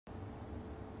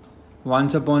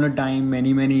Once upon a time,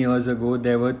 many years ago,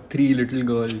 there were three little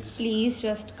girls. Please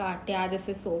just cut. Yeah, this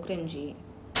is so cringy.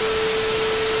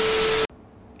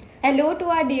 Hello to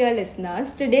our dear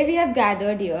listeners. Today we have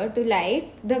gathered here to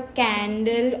light the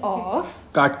candle of...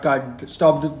 Cut.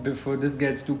 Stop before this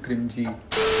gets too cringy.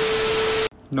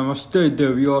 नमस्ते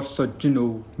देवी और सज्जनों,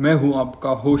 मैं हूँ आपका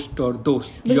host और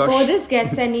दोस्त Before this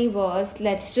gets any worse,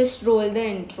 let's just roll the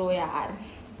intro, yaar.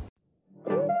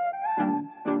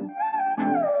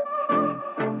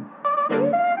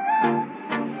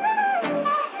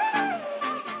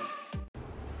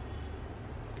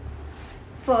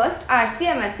 First,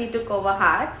 RCMSC took over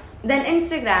Hearts, then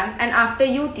Instagram, and after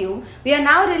YouTube, we are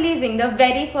now releasing the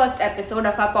very first episode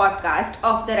of our podcast,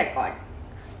 Off the Record.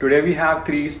 Today we have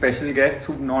three special guests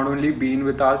who've not only been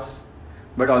with us,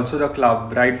 but also the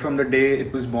club right from the day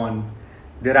it was born.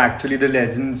 They're actually the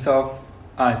legends of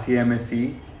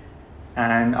RCMSC.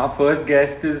 And our first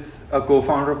guest is a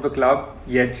co-founder of the club,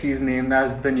 yet she's named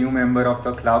as the new member of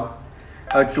the club.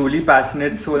 A truly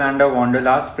passionate soul and a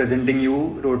wanderlust, presenting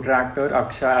you Rotaractor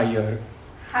Akshay Iyer.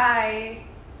 Hi.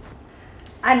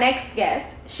 Our next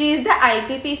guest, she is the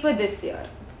IPP for this year.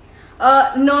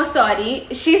 No, sorry,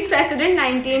 she's President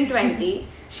 1920.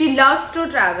 She loves to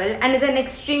travel and is an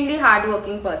extremely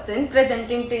hardworking person.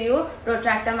 Presenting to you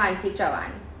Rotaractor Mansi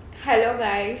Chavan. Hello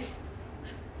guys.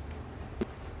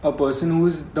 A person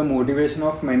who's the motivation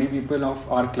of many people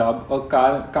of our club, a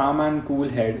calm and cool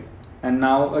head, and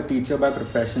now a teacher by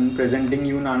profession, presenting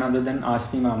you none other than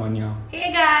Ashni Mamanya.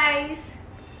 Hey guys.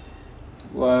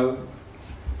 Well,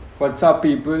 what's up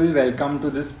people? Welcome to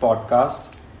this podcast.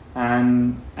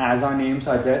 And as our name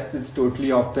suggests, it's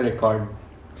totally off the record.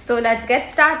 So let's get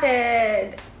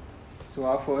started. So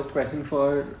our first question is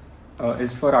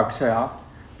for Akshaya.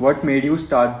 What made you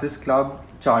start this club,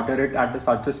 charter it at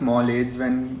such a small age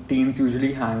when teens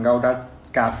usually hang out at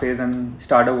cafes, and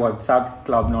start a WhatsApp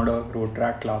club, not a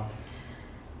Rotaract club?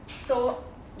 So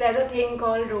there's a thing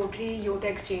called Rotary Youth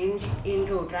Exchange in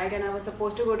Rotaract, and I was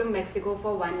supposed to go to Mexico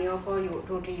for 1 year for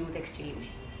Rotary Youth Exchange,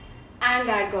 and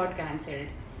that got cancelled.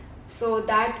 So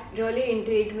that really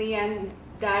intrigued me, and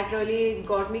that really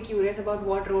got me curious about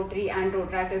what Rotary and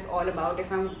Rotaract is all about.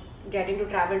 If I'm getting to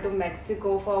travel to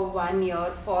Mexico for 1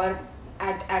 year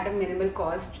at a minimal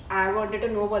cost, I wanted to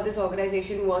know what this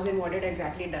organization was and what it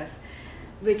exactly does.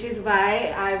 Which is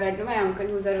why I went to my uncle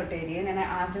who's a Rotarian, and I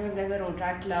asked him if there's a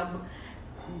Rotaract club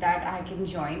that I can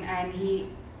join, and he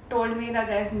told me that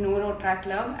there's no Rotaract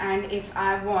club, and if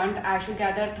I want, I should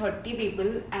gather 30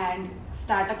 people and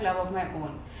start a club of my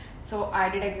own. So I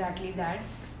did exactly that.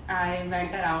 I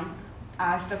went around,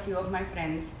 asked a few of my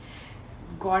friends,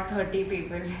 got 30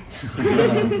 people.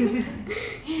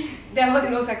 There was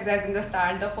no success in the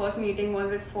start. The first meeting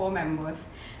was with 4 members.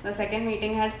 The second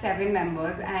meeting had 7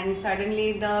 members, and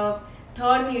suddenly the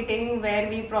third meeting, where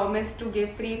we promised to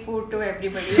give free food to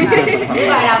everybody,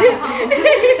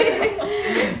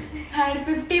 had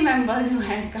 50 members who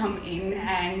had come in,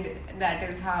 and that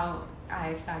is how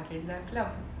I started the club.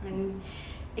 And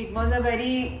it was a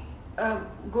very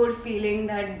good feeling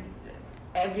that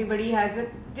everybody has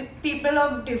people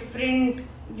of different,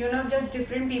 just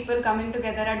different people coming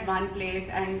together at one place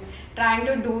and trying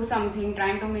to do something,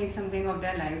 trying to make something of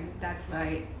their lives. That's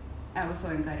why I was so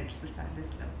encouraged to start this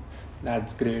club.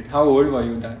 That's great. How old were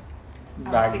you then?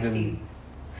 Back 16. Then?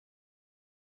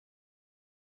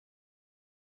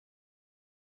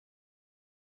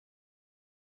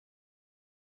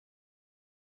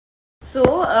 So,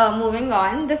 moving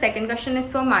on, the second question is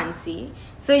for Mansi.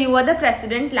 So, you were the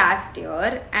president last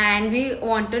year, and we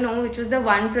want to know which was the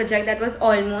one project that was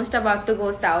almost about to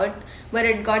go south, but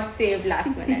it got saved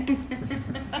last minute.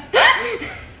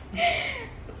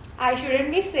 I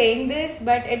shouldn't be saying this,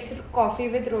 but it's Coffee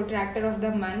with Rotaractor of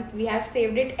the month. We have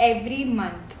saved it every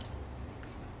month.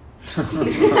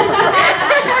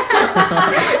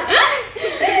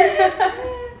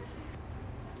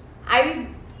 I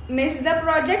miss the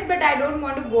project, but I don't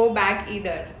want to go back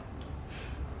either.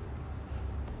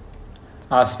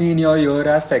 Ashni, in your year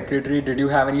as secretary, did you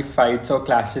have any fights or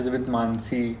clashes with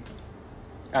Mansi?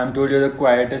 I'm told you're the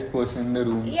quietest person in the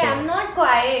room. Yeah, so. I'm not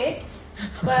quiet,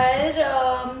 but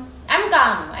I'm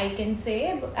calm, I can say.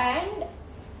 And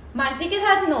Mansi ke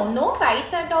saath no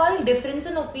fights at all. Difference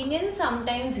in opinion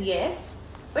sometimes yes,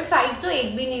 but fight to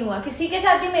ek bhi nahi hua. Kisi ke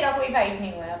saath bhi mera koi fight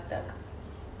nahi hua ab tak.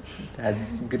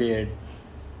 That's great.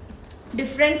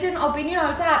 Difference in opinion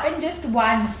also happened just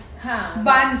once.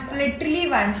 Once, literally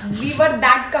once. We were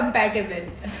that compatible.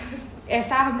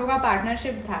 ऐसा हम लोग का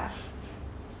partnership था.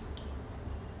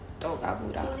 होगा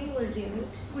पूरा. क्यों नहीं बोल रही है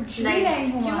कुछ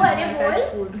नहीं हुआ. क्यों? अरे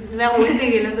बोल. मैं होस्ट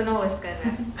नहीं गेला तो ना होस्ट कर रहा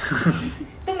है.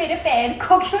 तो मेरे पैर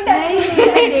को क्यों टच नहीं,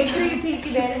 मैं देख रही थी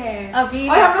किधर है अभी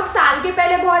और हम लोग साल के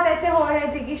पहले बहुत ऐसे हो रहे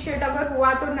थे कि शिट अगर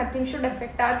हुआ तो nothing should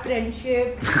affect our friendship.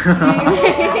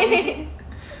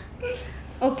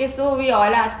 Okay, so we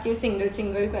all asked you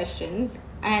single questions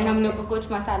and हम लोग को कुछ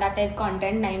मसाला टाइप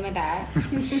कंटेंट नहीं मिला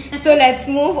है. So let's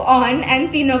move on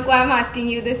and तीनों को I'm asking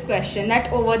you this question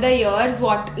that over the years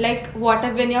what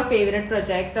have been your favorite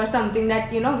projects or something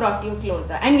that brought you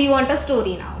closer, and we want a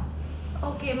story now.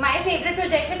 Okay, my favorite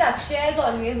project with Akshaya is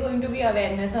always going to be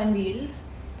Awareness on Wheels.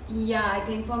 Yeah, I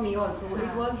think for me also.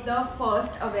 It was the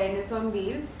first Awareness on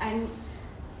Wheels, and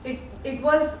it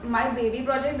was my baby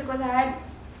project because I had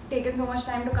taken so much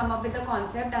time to come up with the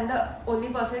concept, and the only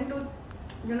person to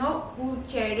who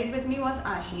chaired it with me was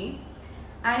Ashni,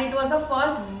 and it was the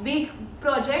first big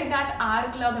project that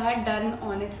our club had done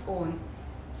on its own.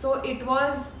 So it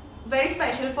was very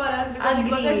special for us because it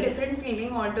was a Agreed. different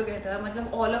feeling altogether.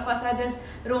 मतलब all of us are just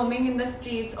roaming in the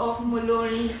streets of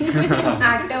Mulund,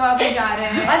 Activa पे जा रहे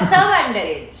हैं. और सब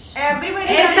underage.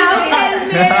 Everybody Without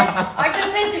helmet. और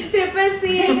triple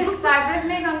C. Cyprus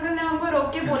में एक अंकल ने हमको रोक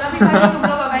के बोला भी था कि तुम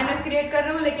लोग अवेयरनेस क्रिएट कर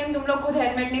रहे हो लेकिन तुम लोग खुद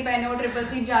हेलमेट नहीं पहने हो, ट्रिपल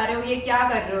सीट जा रहे हो, ये क्या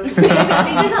कर रहे हो?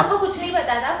 Because हमको कुछ नहीं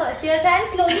पता था first year था, and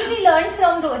slowly we learned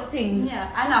from those things. Yeah,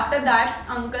 and after that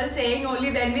uncle saying only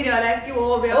then we realized कि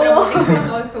oh we are promoting this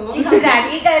also. कि हम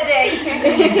rally कर रहे हैं.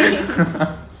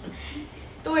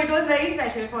 So it was very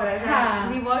special for us. हाँ.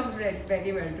 And we worked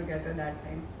very well together that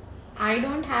time. I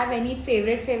don't have any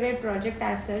favorite project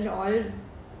as such.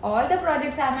 All the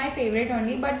projects are my favorite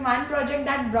only, but one project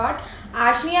that brought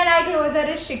Ashni and I closer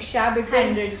is Shiksha,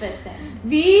 because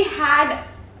 100%.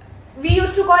 we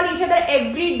used to call each other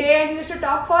every day and we used to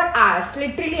talk for hours,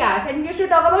 literally hours, and we used to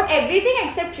talk about everything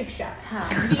except Shiksha.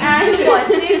 We used to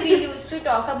gossip, we used to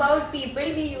talk about people,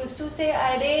 we used to say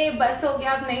अरे बस हो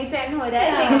गया अब नहीं सहन हो रहा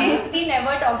है, लेकिन we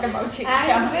never talked about Shiksha.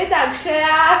 And with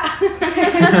Akshaya,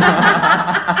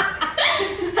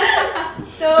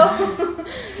 so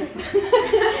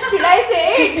should I say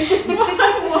it?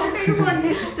 What do you want to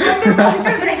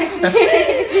say?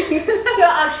 So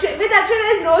with Akshaya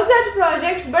there's no such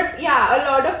projects, but yeah, a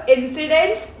lot of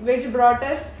incidents which brought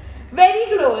us very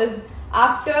close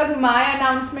after my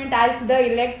announcement as the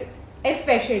elect,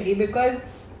 especially because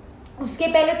uske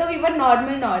pehle to we were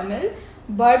normal,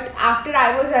 but after I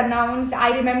was announced,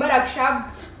 I remember Akshay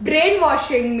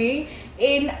brainwashing me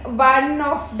in one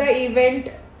of the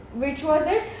event. Which was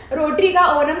it? Rotary का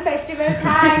Onam festival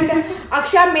था, and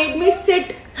Akshay made me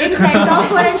sit in front of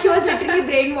her and she was literally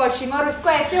brainwashing, और उसको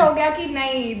ऐसे हो गया कि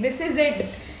नहीं, this is it,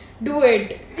 do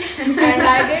it, and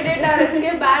I did it, और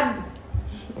उसके बाद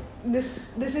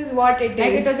this is what it is.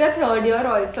 Like it was your third year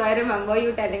also. I remember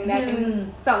you telling that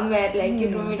in somewhere. Like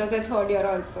you told me it was your third year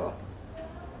also.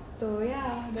 तो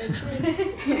yeah, that's it.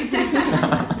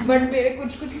 But मेरे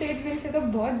कुछ statement से तो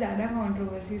बहुत ज्यादा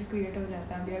controversies create हो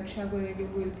जाता है. अभी अक्षा को लेके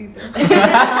बोलती तो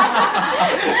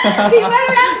people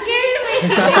would have killed me.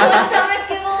 समझ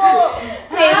के वो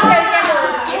फ्रेम करके बोल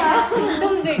रही है,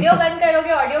 तुम वीडियो बंद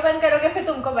करोगे, ऑडियो बंद करोगे, फिर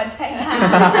तुमको बताएंगे.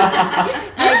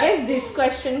 I guess this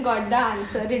question got the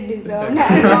answer it deserved.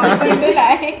 I'm not going to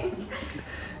lie.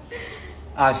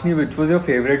 Ashni, which was your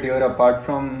favorite year apart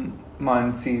from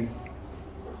Mansi's?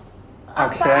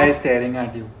 Akshaya is staring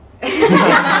at you.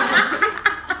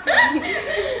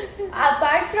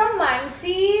 Apart from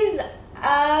Mansi's,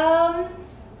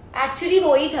 actually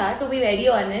वो ही था, to be very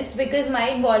honest, because my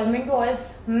involvement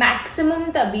was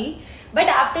maximum तभी, but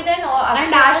after then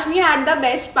and Ashni had the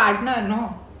best partner, no?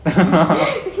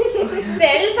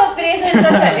 self appraisal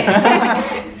तो चले.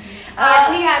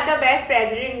 Ashni had the best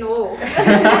president, no.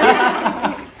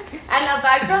 And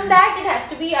apart from that, it has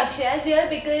to be Akshaya's year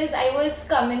because I was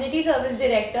community service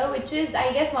director, which is,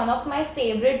 I guess, one of my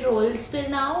favorite roles till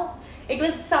now. It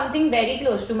was something very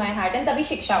close to my heart, and तभी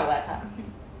शिक्षा हुआ था.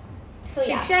 So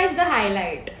yeah. Shiksha is the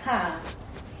highlight. हाँ.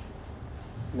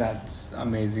 That's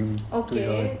amazing. To hear.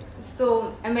 Okay,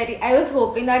 so I was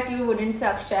hoping that you wouldn't say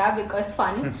Akshaya because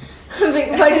fun,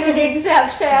 but you did say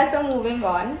Akshaya. So moving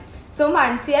on. So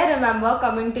Mansi, I remember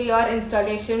coming to your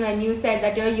installation when you said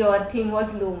that your year theme was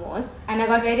Lumos, and I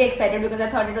got very excited because I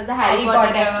thought it was a Harry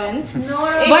Potter reference. No,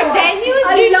 But then you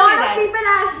a did lot say of that. people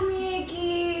ask me कि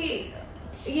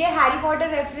ये Harry Potter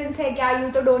reference है क्या?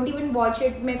 You तो don't even watch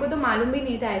it. मेरे को तो मालूम भी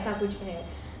नहीं था ऐसा कुछ है.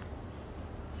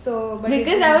 So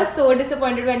Because I was so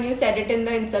disappointed when you said it in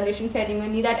the installation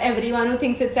ceremony that everyone who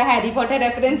thinks it's a Harry Potter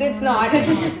reference, it's not.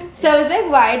 So I was like,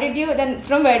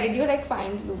 from where did you like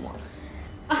find Lumos?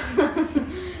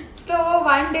 So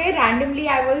one day randomly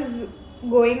I was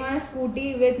going on a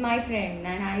scooty with my friend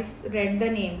and I read the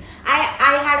name. I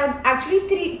had actually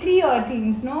three year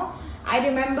themes, no? I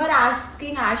remember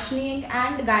asking Ashni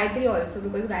and Gayatri also,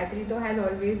 because Gayatri though has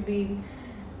always been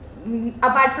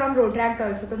apart from Rotract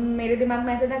also. तो मेरे दिमाग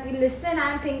में ऐसा था कि listen,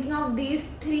 I am thinking of these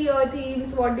 3 year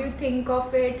themes. What do you think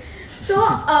of it? So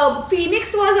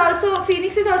Phoenix is also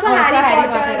Harry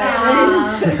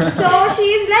Potter. So she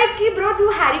is like कि bro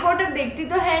तू Harry Potter देखती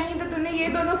तो है नहीं, तो तूने ये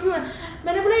दोनों क्यों?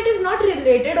 मैंने बोला it is not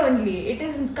related only. It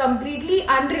is completely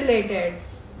unrelated.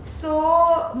 So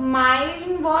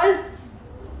mine was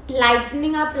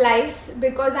lightening up lives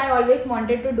because I always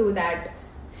wanted to do that.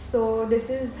 So this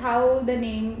is how the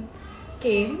name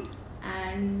came,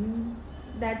 and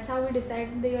that's how we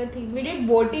decided the year theme. We did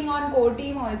voting on core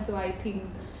team also, I think.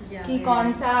 कि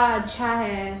कौन सा अच्छा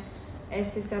है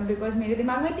ऐसे सब, because मेरे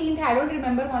दिमाग में 3 थे. I don't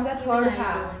remember कौन सा third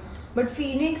था. But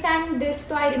Phoenix and this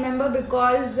तो I remember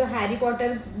because Harry Potter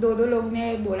दो लोग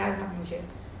ने बोला था मुझे.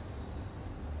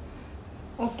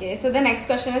 Okay, so the next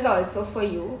question is also for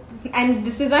you, and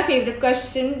this is my favorite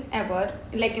question ever,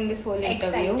 like in this whole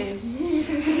interview.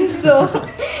 So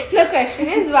the question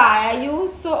is, why are you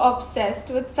so obsessed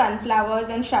with sunflowers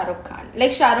and Shah Rukh Khan?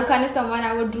 Like Shah Rukh Khan is someone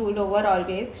I would rule over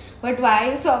always, but why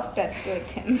are you so obsessed with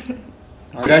him?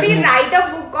 Could we write a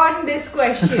book on this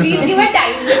question? Please give a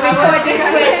time limit for this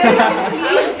question.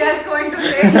 I was just going to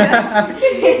say,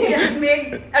 just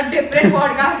make a different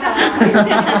podcast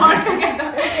altogether.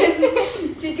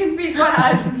 She can speak for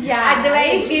us. Yeah.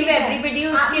 Otherwise, give everybody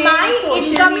who's my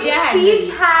social incoming media speech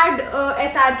handle.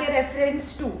 had SRK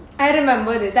reference too. I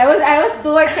remember this. I was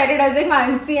so excited. I was like,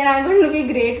 Mansi and I are going to be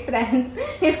great friends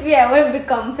if we ever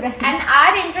become friends. And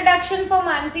our introduction for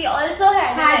Mansi also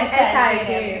had SRK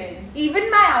reference.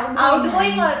 Even my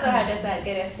Outgoing also had SRK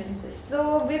references.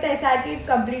 So with SRK it's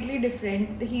completely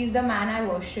different. He's the man I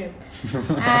worship.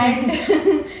 And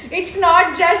it's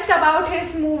not just about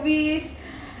his movies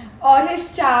or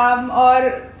his charm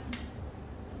or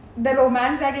the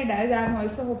romance that he does. I'm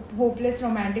also a hopeless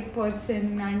romantic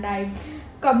person, and I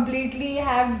completely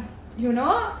have,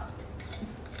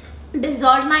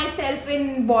 dissolved myself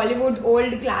in Bollywood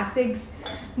old classics.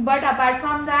 But apart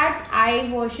from that, I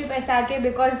worship SRK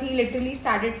because he literally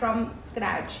started from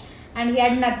scratch and he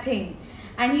had nothing,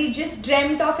 and he just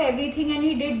dreamt of everything and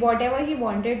he did whatever he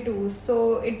wanted to.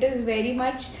 So it is very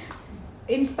much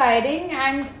inspiring,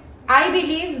 and I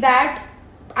believe that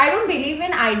I don't believe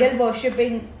in idol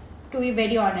worshipping, to be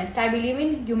very honest. I believe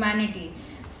in humanity.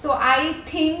 So I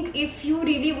think if you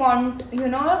really want,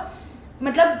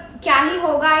 मतलब क्या ही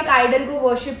होगा एक idol को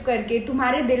worship करके,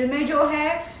 तुम्हारे दिल में जो है,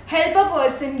 help a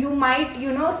person, you might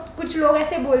कुछ लोग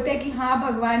ऐसे बोलते हैं कि हाँ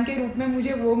भगवान के रूप में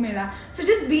मुझे वो मिला, so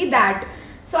just be that.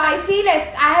 So I feel I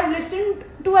have listened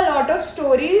to a lot of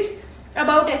stories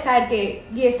about SRK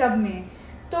ये सब में.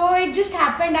 So it just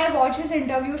happened. I watch his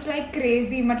interviews like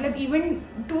crazy. Matlab, even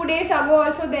 2 days ago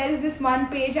also there is this one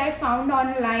page I found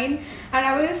online, and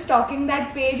I was just stalking that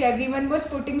page. Everyone was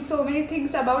putting so many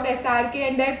things about SRK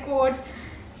and their quotes.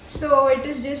 So it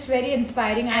is just very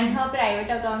inspiring. And her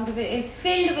private account is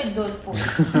filled with those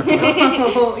posts.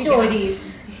 Stories.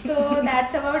 So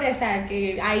that's about SRK.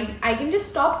 I can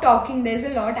just stop talking. There's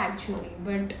a lot actually,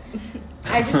 but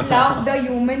I just love the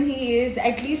human he is.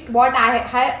 At least what I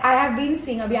have been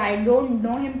seeing. Abhi I don't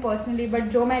know him personally, but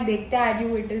जो मैं देखते आ रही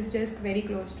हूँ, it is just very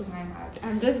close to my heart.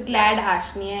 I'm just glad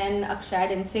Ashni and Akshay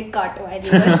didn't say cut while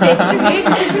you were saying it.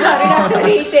 Sorry, not to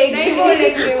retake. नहीं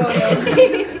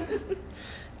बोलेंगे.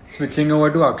 Switching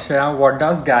over to Akshaya, what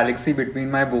does galaxy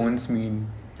between my bones mean?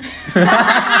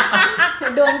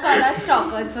 Don't call us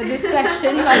stalkers for this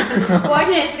question. But What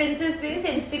reference is this?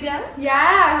 Instagram?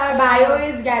 Yeah, her bio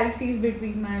is galaxies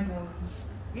between my bones.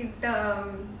 It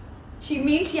she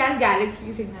means she has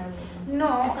galaxies in her bones. No,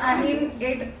 I mean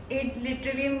it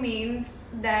literally means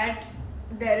that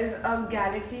there is a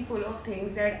galaxy full of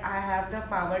things that I have the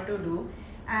power to do,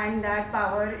 and that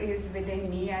power is within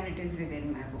me and it is within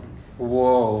my bones.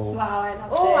 Whoa. wow, I love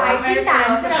Oh, I that. think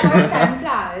answer about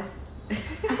sunflowers.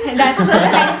 That's for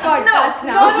the next podcast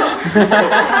now.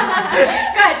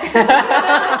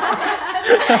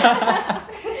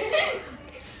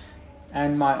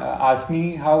 And Ashni,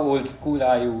 how old school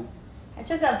are you?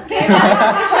 अच्छा सबके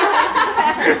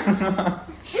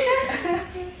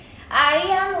I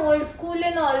am old school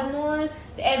in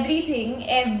almost everything.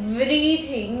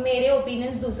 मेरे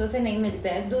opinions दूसरों से नहीं मिलते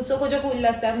हैं. दूसरों को जो cool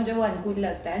लगता है मुझे वो uncool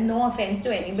लगता है. No offense to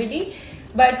anybody,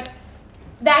 but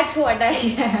that's what I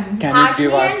am. Can you Ashni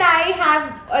give us? and I have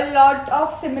a lot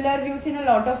of similar views in a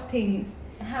lot of things.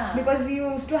 हाँ. Because we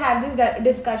used to have this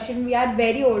discussion. We are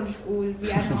very old school.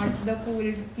 We are not the cool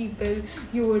people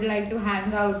you would like to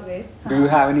hang out with. Do you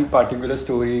have any particular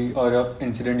story or a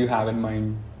incident you have in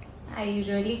mind? I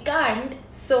usually can't,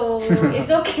 so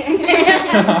it's okay.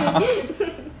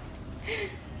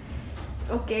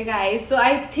 Okay, guys. So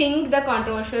I think the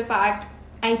controversial part,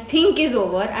 is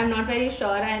over. I'm not very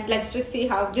sure, and let's just see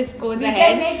how this goes We ahead.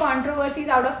 can make controversies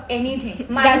out of anything.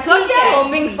 That's what we are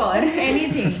hoping for.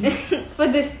 Anything. For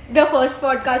this, the first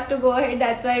podcast to go ahead.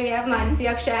 That's why we have Mansi,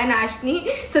 Akshay, and Ashni,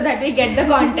 so that we get the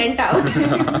content out.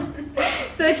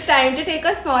 So it's time to take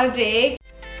a small break.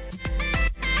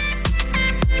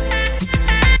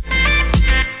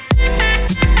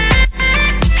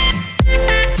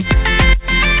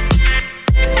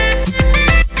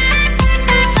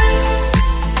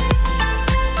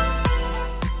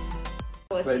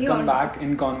 Welcome back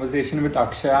in conversation with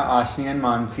Akshaya, Ashni, and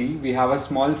Mansi. We have a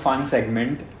small fun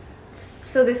segment.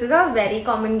 So this is a very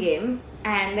common game,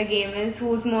 and the game is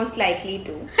who's most likely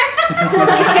to.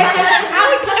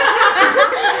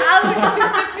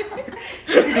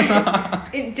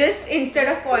 Just instead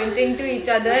of pointing to each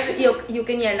other, you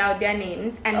can yell out their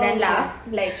names and then laugh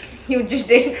like you just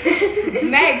did.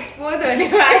 मैं expose होने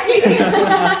वाली.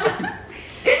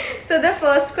 So the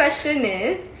first question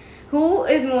is, who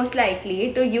is most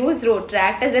likely to use road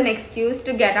track as an excuse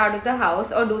to get out of the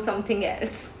house or do something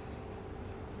else?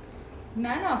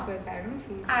 None of us. I don't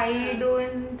feel. I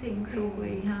don't think so.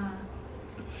 हाँ.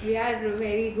 We are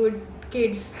very good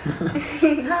kids.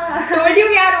 Told you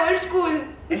we are old school.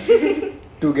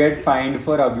 To get fined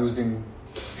for abusing.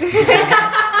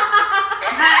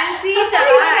 Mansi I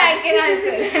Chawat. can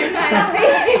answer.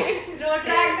 Road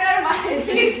tractor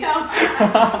Mansi Chawat.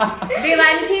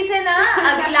 Devanshi से ना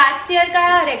अब last year का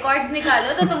records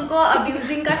निकालो तो तुमको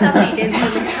abusing का सब डिटेल्स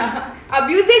मिलेगा.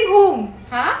 Abusing whom?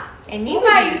 हाँ? Anybody. Whom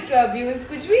I used to abuse?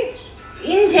 कुछ भी?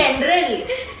 In general,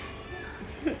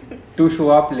 To show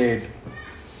up late.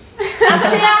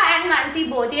 Akshaya and Mansi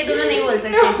both ये दोनों नहीं बोल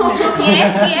सकते इसमें.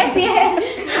 Yes, yes, yes.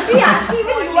 We actually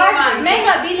even you are. मैं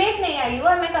कभी लेट नहीं आई हूँ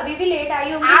और मैं कभी भी लेट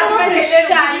आई हूँ आज मैं later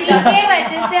शादी के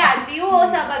वजह से आती हूँ वो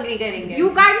सब अग्री करेंगे. You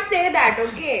can't say that,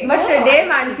 okay? But today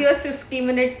Mansi was 50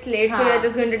 minutes late, so we are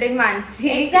just going to take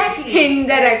Mansi Exactly. in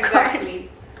the record.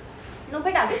 No,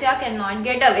 but Akshaya cannot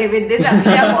get away with this.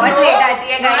 Akshaya बहुत late आती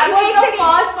है guys. एक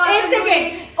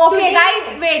second. Okay, guys,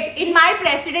 wait. In my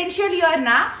presidential year,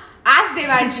 na, as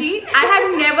Devanshi, I have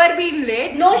never been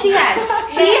late. No, she has.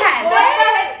 She has.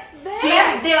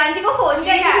 मैं देवांशी को phone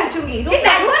करके पूछूंगी.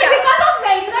 That was because of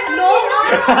Venkat. No.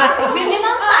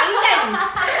 Minimum 5 times.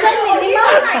 चल minimum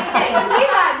 5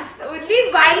 times. Only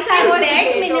once I was bet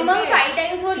late, minimum okay. 5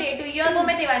 times वो late हुई है और वो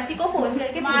मैं देवांशी को फोन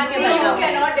करके पूछ के Mansi, you बताऊंगी.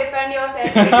 cannot defend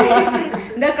yourself.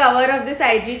 The cover of this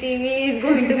IGTV is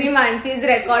going to be Mansi's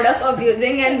record of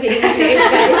abusing and being late,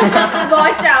 guys.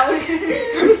 Watch out.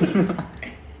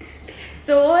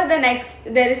 So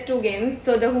there is 2 games.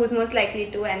 So the who's most likely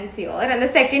to and your. And the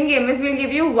second game is we'll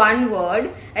give you one word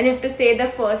and you have to say the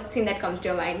first thing that comes to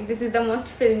your mind. This is the most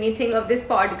filmy thing of this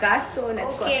podcast. So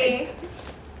let's go ahead. Okay.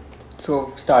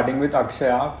 So, starting with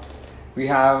Akshaya, we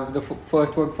have the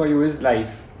first word for you is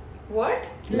life. What?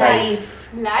 Life.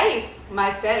 Life.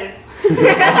 Myself.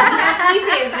 My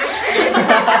favorite.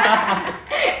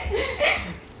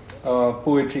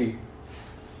 Poetry.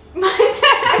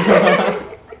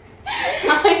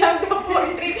 I have the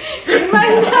poetry in my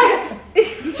life.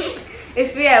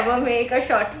 If we ever make a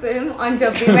short film on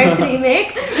Jab We Met's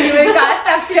remake, we will cast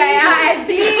Akshaya as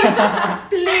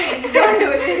Please don't do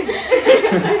this.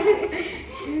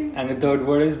 And the third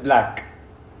word is black.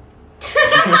 Look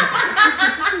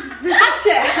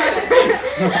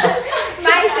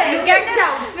at her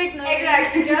outfit. No?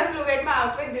 Exactly. Just look at my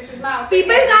outfit. This is my outfit.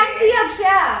 People can't see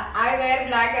Akshaya. I wear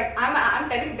black. I'm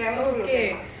telling them. Okay.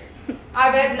 I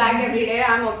wear black every day.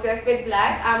 I'm obsessed with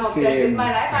black. I'm obsessed with Same.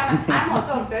 my life. I'm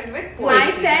also obsessed with poetry.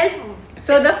 Myself.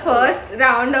 So the first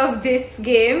round of this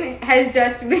game has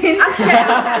just been Akshaya.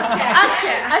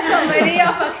 a summary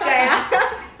of Akshaya.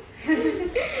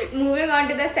 Moving on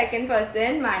to the second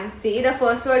person, Mansi. The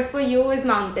first word for you is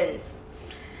mountains.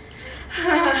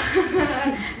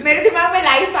 मेरे दिमाग में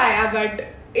life आया,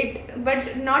 but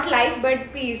not life, but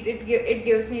peace. It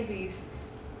gives me peace.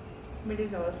 But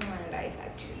it's also my life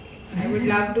actually. I would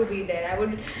love to be there. I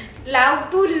would love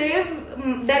to live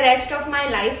the rest of my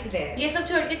life there. ये सब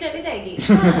छोड़ के चली जाएगी.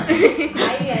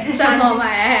 Somehow I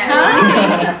am.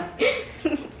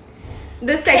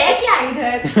 The है second. क्या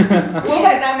इधर? वो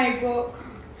बता मेरे को.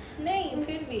 नहीं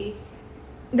फिर भी.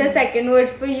 The second word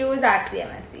for you is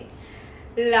RCMSC.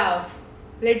 Love.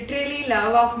 Literally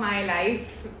love of my life.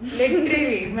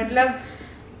 Literally. मतलब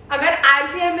अगर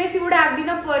RCMSC would have been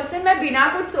a person, मैं बिना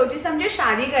कुछ सोचे समझे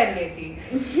शादी कर लेती.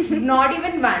 Not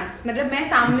even once. मतलब मैं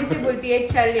सामने से बोलती है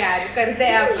चल यार करते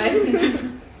हैं अपन.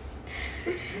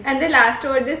 And the last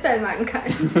word is Salman Khan.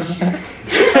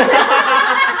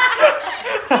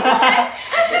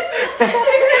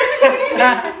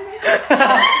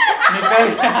 निकल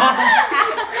गया.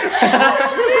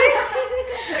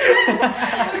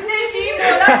 उसने she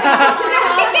बोला.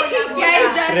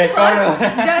 Guys, Record.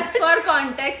 just for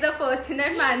context, the first thing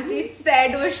that Mansi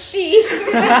said was she.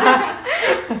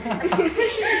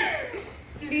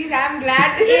 Please, I'm glad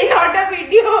this is not a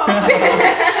video.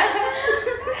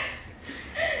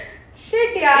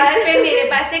 Shit, इस यार. पे मेरे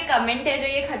पास एक कमेंट है जो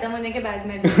ये खत्म होने के बाद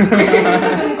में दूंगी.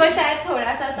 तुमको शायद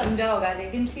थोड़ा सा समझा होगा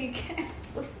लेकिन ठीक है.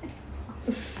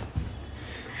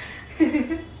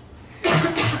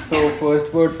 So first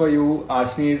word for you,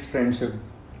 Ashni, is friendship.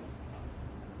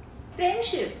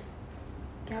 Friendship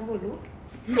क्या बोलूं?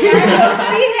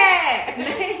 दोस्ती है.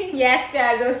 Yes,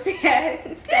 प्यार दोस्ती है.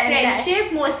 Stand that. Friendship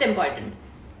most important.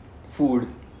 Food.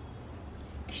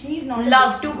 She is not.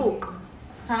 Love to cook.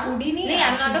 हाँ Foodie नहीं नहीं है I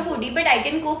am not a foodie but I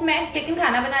can cook. मैं लेकिन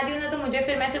खाना बनाती हूँ ना तो मुझे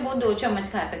फिर मैं से वो 2 चम्मच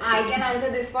खा सकती I हूँ. can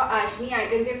answer this for Ashni. I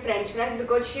can say French fries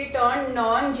because she turned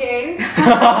non-Jain A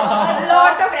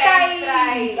lot of French time.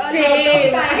 fries.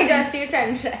 Same. I just eat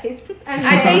French fries. And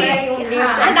अच्छा, I ये- only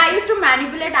हाँ. eat And I used to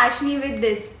manipulate Ashni with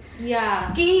this.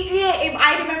 Yeah. कि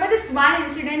I remember this one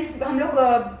incident. हम लोग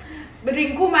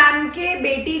Rinku ma'am के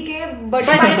बेटी के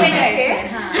birthday Birthday पे पे गए थे. थे,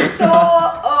 हाँ. So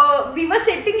we were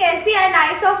sitting ऐसे and I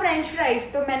saw French fries.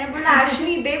 तो मैंने बोला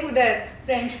Ashni देख उधर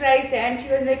French fries है. And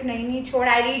she was like नहीं छोड़,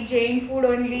 I eat Jain food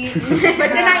only. But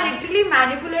then I literally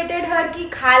manipulated her कि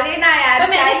खा लेना यार. तो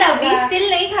मैंने क्या तभी होगा? स्टिल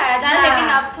नहीं खाया था लेकिन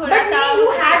अब थोड़ा But सा नहीं, you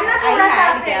had ना I थोड़ा सा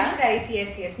had क्या? French fries.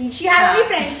 Yes. She had हाँ. only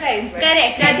French fries. but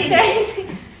Correct, nothing French else.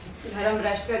 धर्म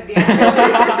भ्रष्ट कर दिया.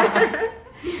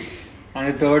 And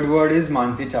the third word is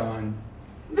Mansi Chavan.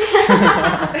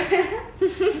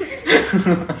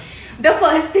 The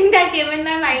first thing that came in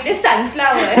my mind is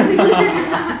sunflower.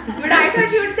 But I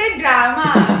thought you would say drama.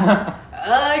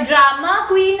 Drama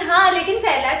queen. हाँ लेकिन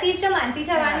पहला चीज जो मानसी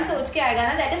चौहान सोच के आएगा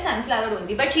ना that is sunflower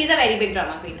only but she is a very big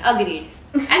drama queen. Agreed.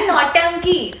 And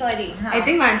नौटंकी. Sorry. I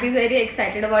think Mansi is very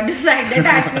excited about the fact that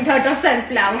Ashmi thought of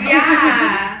sunflower.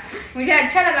 Yeah. मुझे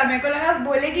अच्छा लगा. मेरे को लगा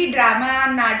बोलेगी ड्रामा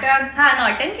नाटक. हाँ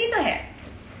नौटंकी तो है.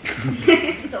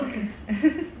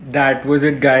 That was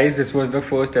it, guys. This was the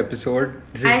first episode.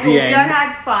 This I is hope the you all end.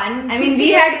 had fun. I mean, we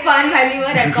had fun while we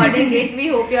were recording it. We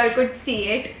hope you all could see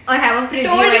it or have a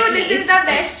preview Told you at this least. is the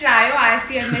best trio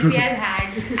RCMSC has had.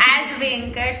 As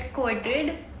Venkat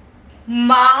quoted,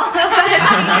 Mao.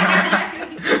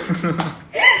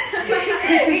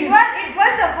 It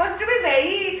was supposed to be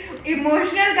very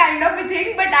emotional kind of a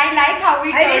thing, but I like how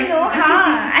it I didn't know. हाँ.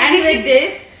 And with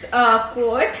this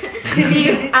quote,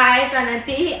 I,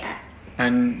 Pranati,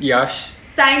 And Yash.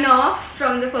 sign off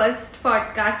from the first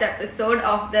podcast episode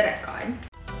of The Record.